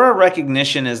the aura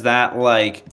recognition, is that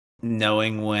like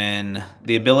knowing when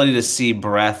the ability to see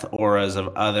breath auras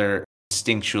of other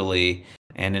instinctually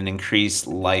and an increased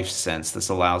life sense. This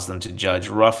allows them to judge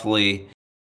roughly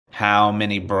how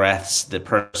many breaths the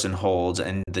person holds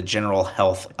and the general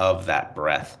health of that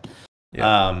breath.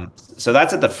 Yeah. So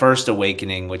that's at the first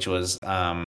awakening, which was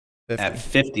 50. at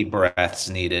 50 breaths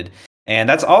needed. And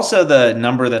that's also the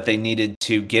number that they needed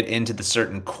to get into the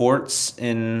certain courts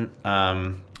in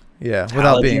Yeah,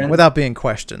 Taladrin. without being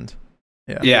questioned.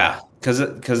 Yeah. Yeah,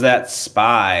 because that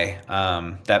spy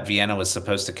that Vienna was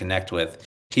supposed to connect with,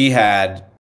 it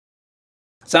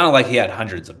sounded like he had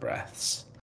hundreds of breaths.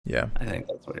 Yeah. I think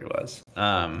that's what he was.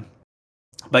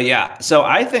 But yeah, so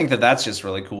I think that that's just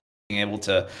really cool, being able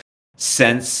to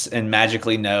sense and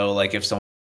magically know, like, if someone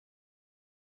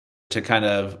to kind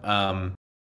of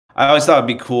I always thought it'd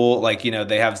be cool, like,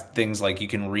 they have things like you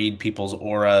can read people's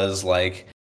auras, like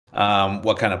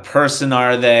what kind of person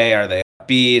are they? Are they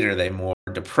upbeat? Are they more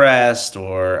depressed?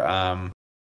 Or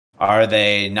are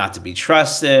they not to be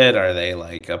trusted? Are they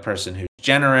like a person who's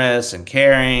generous and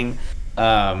caring?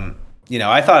 I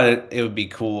thought it would be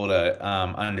cool to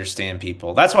understand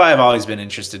people. That's why I've always been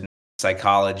interested in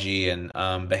psychology and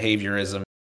behaviorism,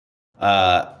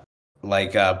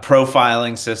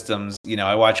 profiling systems.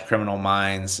 I watch Criminal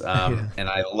Minds, and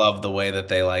I love the way that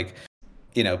they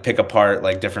pick apart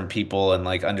like different people and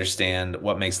like understand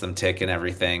what makes them tick and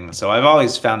everything. So I've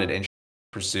always found it interesting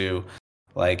to pursue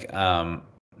like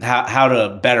how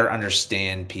to better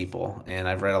understand people, and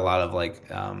I've read a lot of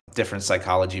different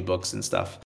psychology books and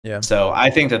stuff. Yeah. So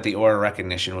I think that the aura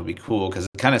recognition would be cool because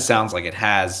it kind of sounds like it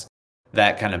has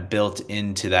that kind of built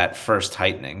into that first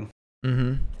heightening.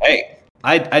 Mm-hmm. Hey,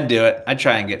 I'd do it. I'd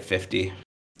try and get 50.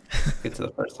 Get to the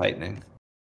first heightening.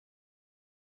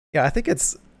 Yeah, I think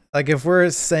it's like if we're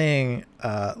saying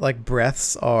like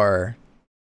breaths are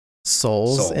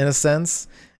souls in a sense,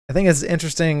 I think it's an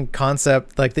interesting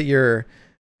concept, like that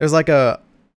there's like a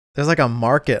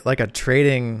market, like a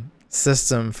trading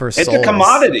system for souls. It's a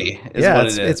commodity.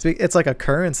 It's like a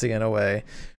currency in a way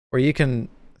where you can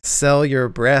sell your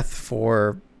breath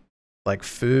for like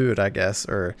food, I guess,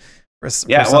 or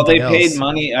well, they paid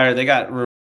money, or they got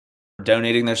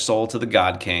donating their soul to the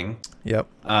God King. Yep.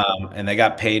 And they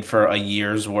got paid for a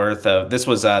year's worth of. This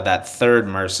was that third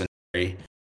mercenary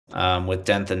with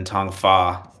Denthin Tong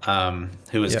Fa,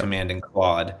 who was commanding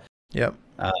Claude. Yep.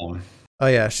 Oh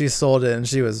yeah, she sold it, and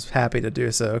she was happy to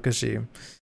do so because she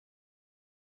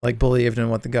like believed in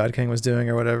what the God King was doing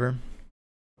or whatever.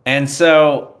 And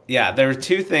so yeah, there were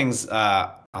two things.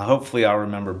 Hopefully, I'll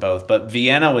remember both. But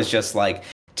Vienna was just like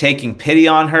taking pity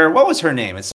on her. What was her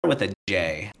name? It started with a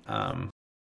J.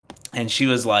 And she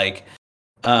was like,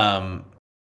 saying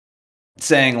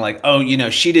like, oh,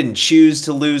 she didn't choose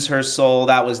to lose her soul.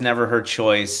 That was never her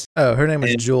choice. Oh, her name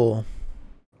was Jewel.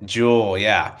 Jewel,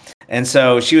 yeah. And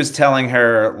so she was telling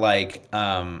her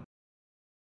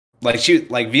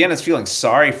Vienna's feeling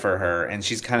sorry for her, and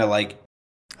she's kind of like,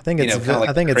 I think it's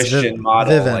Christian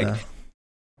model, Vivenna. like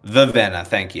Vivenna.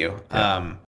 Thank you.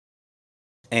 Yeah.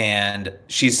 And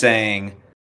she's saying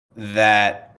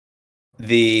that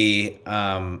the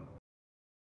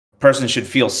person should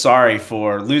feel sorry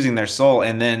for losing their soul,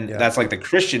 and then that's like the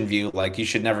Christian view, like you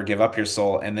should never give up your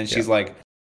soul. And then she's like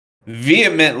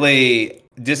vehemently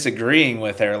disagreeing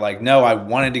with her, like, no, I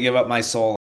wanted to give up my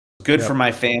soul. It's good for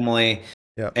my family.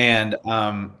 Yep. And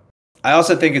I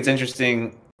also think it's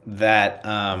interesting that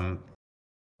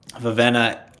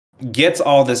Vivenna gets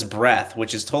all this breath,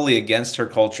 which is totally against her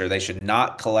culture. They should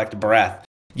not collect breath,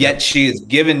 yet she is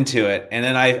given to it. And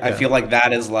then I feel like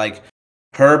that is like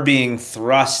her being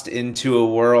thrust into a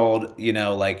world,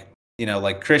 like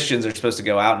Christians are supposed to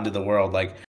go out into the world,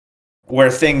 like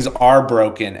where things are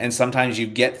broken, and sometimes you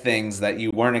get things that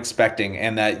you weren't expecting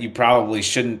and that you probably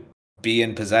shouldn't be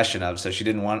in possession of. So she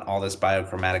didn't want all this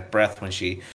biochromatic breath when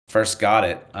she first got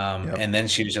it. And then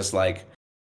she was just like,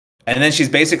 and then she's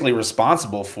basically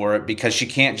responsible for it because she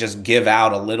can't just give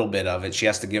out a little bit of it. She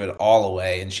has to give it all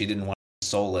away, and she didn't want to be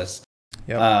soulless.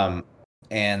 Yep.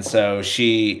 And so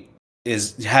she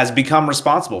has become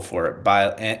responsible for it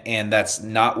and that's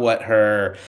not what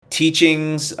her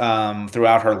teachings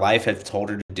throughout her life have told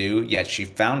her to do, yet she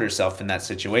found herself in that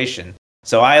situation.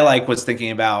 So I was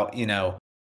thinking about,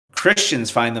 Christians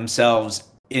find themselves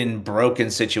in broken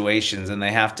situations, and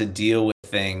they have to deal with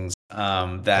things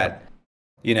that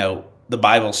the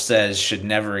Bible says should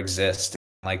never exist,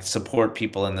 like support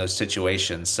people in those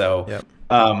situations. So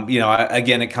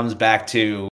again, it comes back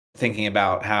to thinking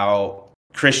about how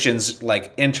Christians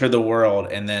enter the world,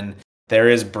 and then there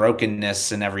is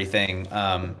brokenness and everything,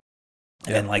 and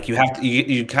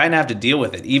you kind of have to deal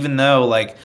with it, even though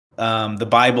the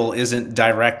Bible isn't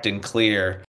direct and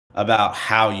clear about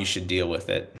how you should deal with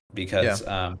it, because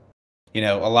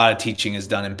a lot of teaching is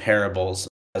done in parables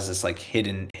as this like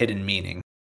hidden meaning.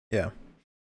 Yeah.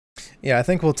 Yeah, I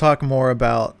think we'll talk more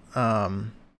about a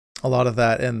lot of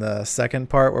that in the second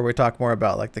part where we talk more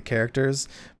about like the characters.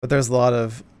 But there's a lot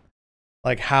of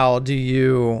like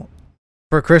for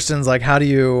Christians, like how do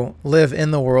you live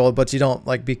in the world but you don't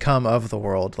like become of the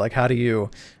world? Like how do you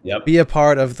be a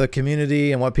part of the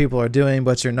community and what people are doing,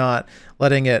 but you're not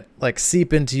letting it like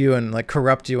seep into you and like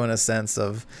corrupt you in a sense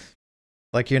of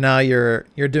like you're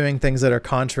doing things that are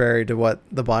contrary to what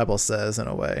the Bible says in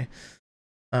a way.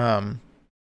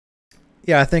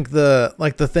 Yeah, I think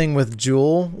the thing with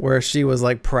Jewel where she was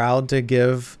like proud to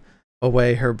give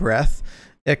away her breath,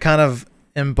 it kind of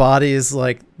embodies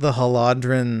like the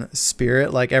Haladrin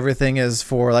spirit. Like everything is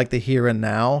for like the here and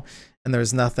now, and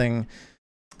there's nothing.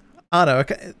 I don't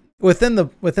know.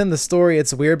 Within the story,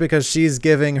 it's weird because she's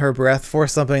giving her breath for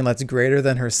something that's greater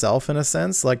than herself in a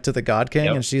sense, like to the God King,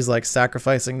 and she's like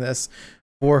sacrificing this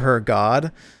for her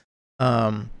God.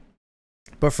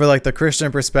 But for like the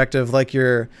Christian perspective, like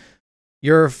you're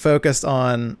focused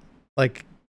on like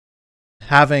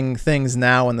having things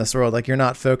now in this world. Like you're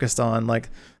not focused on like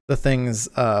the things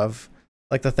of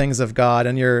God,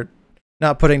 and you're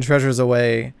not putting treasures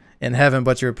away in heaven,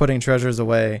 but you're putting treasures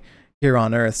away here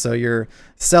on earth. So you're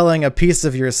selling a piece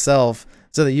of yourself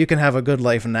so that you can have a good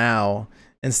life now,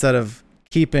 instead of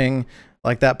keeping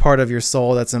like that part of your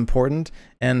soul that's important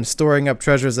and storing up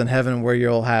treasures in heaven where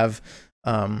you'll have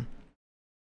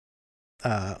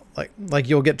like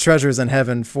you'll get treasures in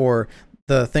heaven for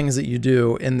the things that you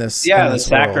do in this the world.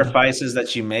 sacrifices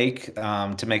that you make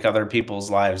to make other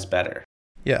people's lives better.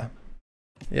 Yeah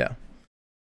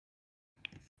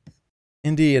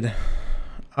indeed.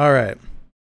 All right,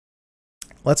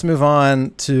 let's move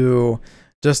on to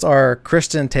just our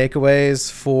Christian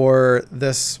takeaways for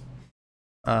this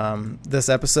this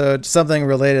episode, something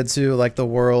related to like the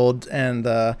world and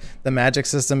the magic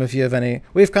system. If you have any,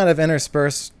 we've kind of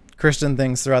interspersed Christian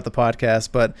things throughout the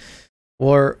podcast, but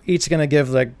we're each going to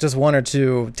give like just one or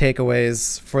two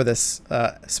takeaways for this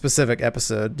specific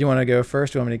episode. Do you want to go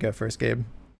first? Do you want me to go first, Gabe?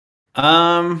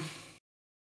 You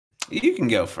can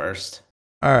go first.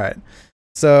 All right.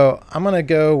 So I'm going to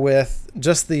go with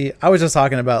just I was just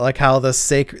talking about like how the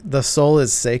soul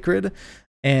is sacred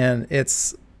and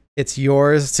it's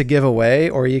yours to give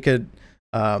away, or you could,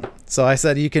 so I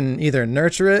said you can either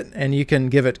nurture it and you can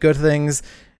give it good things.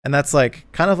 And that's like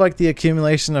kind of like the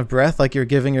accumulation of breath, like you're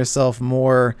giving yourself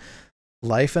more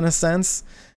life in a sense.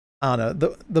 I don't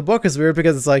know. The book is weird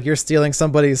because it's like you're stealing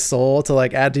somebody's soul to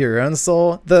like add to your own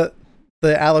soul. The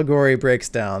allegory breaks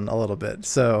down a little bit.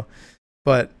 So,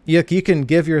 but you can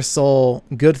give your soul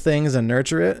good things and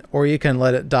nurture it, or you can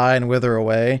let it die and wither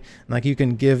away. And like you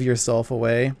can give yourself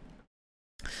away.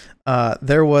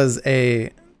 There was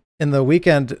in the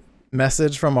weekend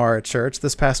message from our church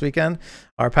this past weekend,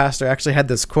 our pastor actually had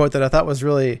this quote that I thought was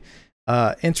really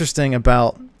interesting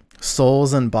about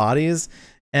souls and bodies.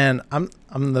 And I'm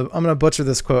gonna butcher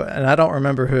this quote, and I don't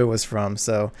remember who it was from.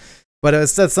 So, but it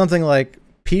said something like,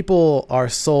 "People are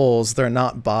souls; they're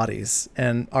not bodies,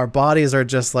 and our bodies are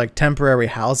just like temporary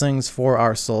housings for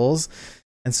our souls.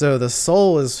 And so the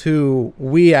soul is who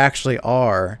we actually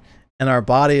are, and our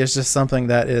body is just something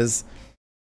that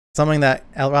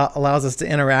allows us to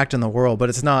interact in the world, but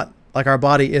it's not like our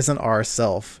body isn't our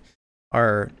self.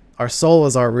 Our soul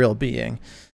is our real being."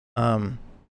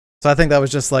 So I think that was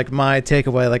just like my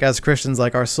takeaway. Like as Christians,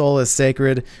 like our soul is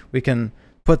sacred. We can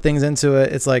put things into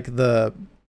it. It's like I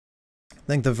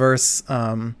think the verse,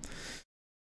 I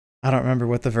don't remember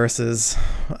what the verse is.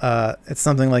 It's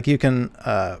something like you can,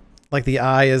 like the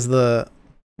eye is like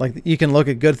you can look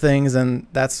at good things and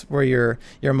that's where your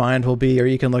mind will be, or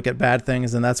you can look at bad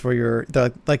things and that's where your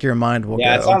mind will go.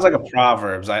 Yeah, it sounds like a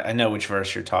Proverbs. I know which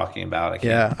verse you're talking about.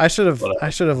 I should have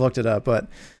looked it up, but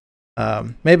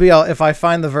maybe if I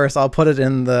find the verse, I'll put it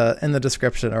in the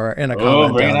description or in a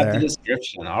comment bring down up there. The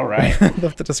description. All right.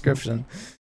 The description.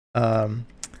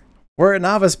 We're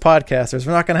novice podcasters.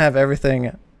 We're not going to have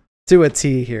everything to a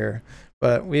T here,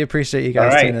 but we appreciate you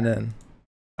guys tuning in.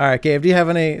 All right, Gabe, do you have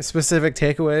any specific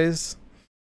takeaways?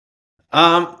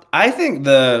 I think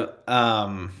the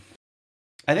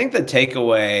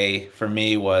takeaway for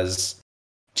me was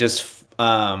just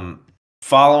following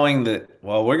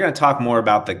we're going to talk more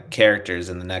about the characters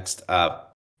in the next podcast.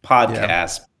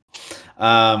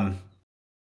 Yeah.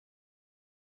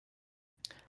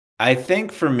 I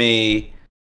think for me,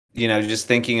 just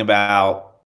thinking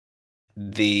about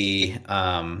the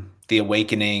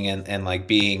awakening and like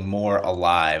being more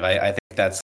alive. I think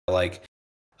that's like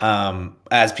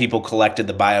as people collected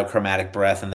the biochromatic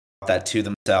breath and they brought that to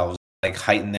themselves, like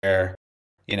heighten their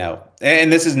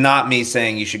and this is not me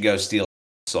saying you should go steal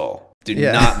a soul. Do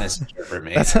not misinterpret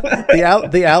me. That's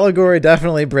the allegory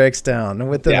definitely breaks down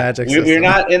with the magic system. We're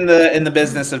not in the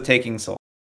business of taking souls.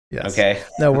 Yes. Okay.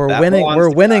 No, we're winning. We're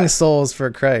winning souls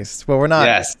for Christ, but we're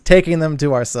not taking them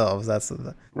to ourselves. That's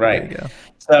right. There you go.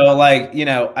 So,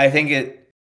 I think it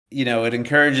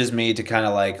encourages me to kind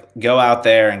of go out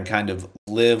there and kind of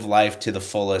live life to the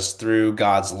fullest through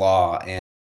God's law, and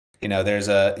there's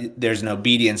an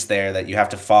obedience there that you have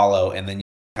to follow, and then you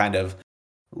kind of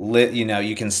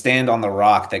you can stand on the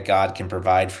rock that God can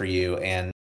provide for you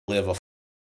and live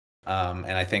and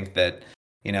I think that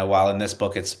while in this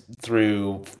book it's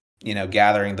through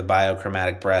gathering the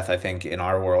biochromatic breath, I think in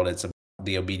our world it's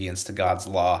the obedience to God's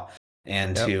law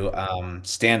and to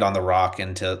stand on the rock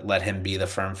and to let him be the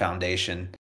firm foundation,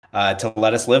 to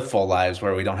let us live full lives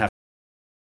where we don't have to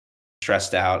be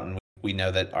stressed out, and we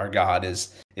know that our God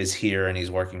is here and he's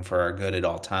working for our good at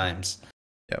all times.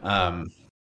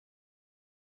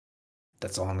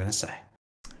 That's all I'm going to say.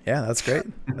 Yeah, that's great.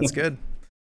 That's good.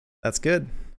 That's good.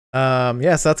 So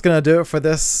that's going to do it for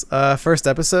this first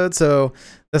episode. So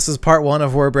this is part 1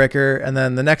 of Wordbreaker, and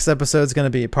then the next episode is going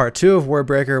to be part 2 of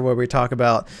Wordbreaker, where we talk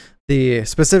about the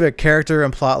specific character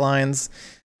and plot lines,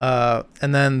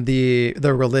 and then the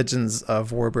religions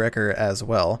of Wordbreaker as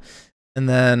well. And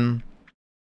then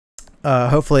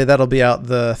hopefully that'll be out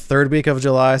the 3rd week of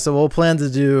July. So we'll plan to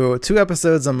do 2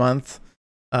 episodes a month.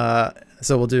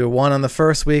 So we'll do one on the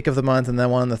 1st week of the month and then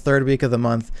one on the 3rd week of the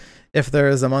month. If there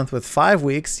is a month with 5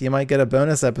 weeks, you might get a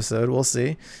bonus episode. We'll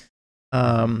see.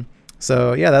 That's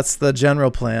the general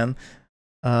plan.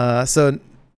 So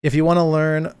if you want to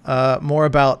learn more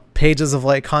about Pages of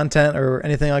Light content or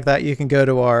anything like that, you can go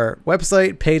to our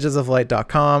website,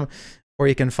 pagesoflight.com, or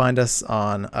you can find us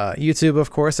on YouTube, of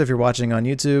course, if you're watching on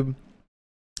YouTube.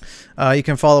 You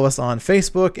can follow us on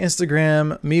Facebook,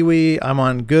 Instagram, MeWe. I'm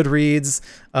on Goodreads,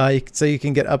 so you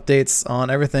can get updates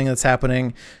on everything that's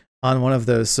happening on one of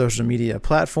those social media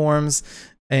platforms.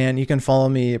 And you can follow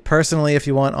me personally if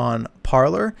you want on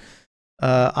Parler.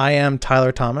 I am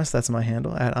Tyler Thomas. That's my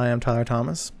handle, at I am Tyler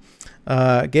Thomas.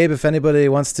 Gabe, if anybody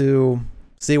wants to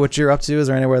see what you're up to, is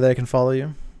there anywhere they can follow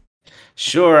you?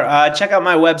 Sure. Check out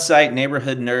my website,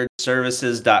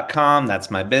 neighborhoodnerdservices.com. That's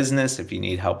my business. If you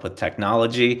need help with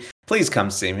technology, please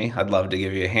come see me. I'd love to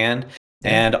give you a hand.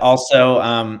 And also,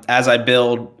 as I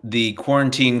build the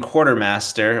Quarantine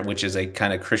Quartermaster, which is a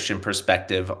kind of Christian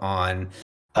perspective on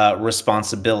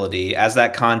responsibility, as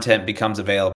that content becomes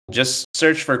available, just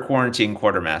search for Quarantine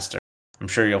Quartermaster. I'm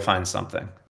sure you'll find something.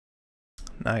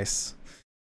 Nice.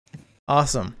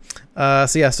 Awesome.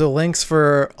 So links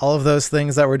for all of those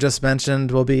things that were just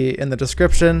mentioned will be in the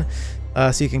description,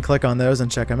 so you can click on those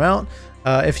and check them out.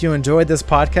 If you enjoyed this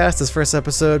podcast, this first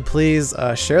episode, please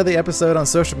share the episode on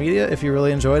social media. If you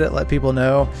really enjoyed it, let people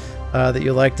know that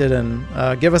you liked it, and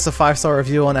give us a 5-star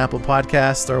review on Apple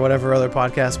Podcasts or whatever other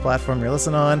podcast platform you're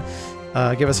listening on.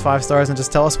 Give us 5 stars and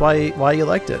just tell us why you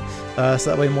liked it, so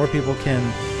that way more people can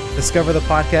discover the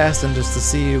podcast and just to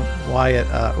see why it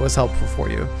was helpful for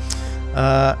you.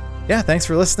 Thanks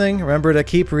for listening. Remember to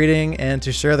keep reading and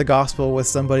to share the gospel with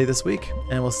somebody this week,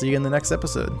 and we'll see you in the next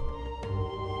episode.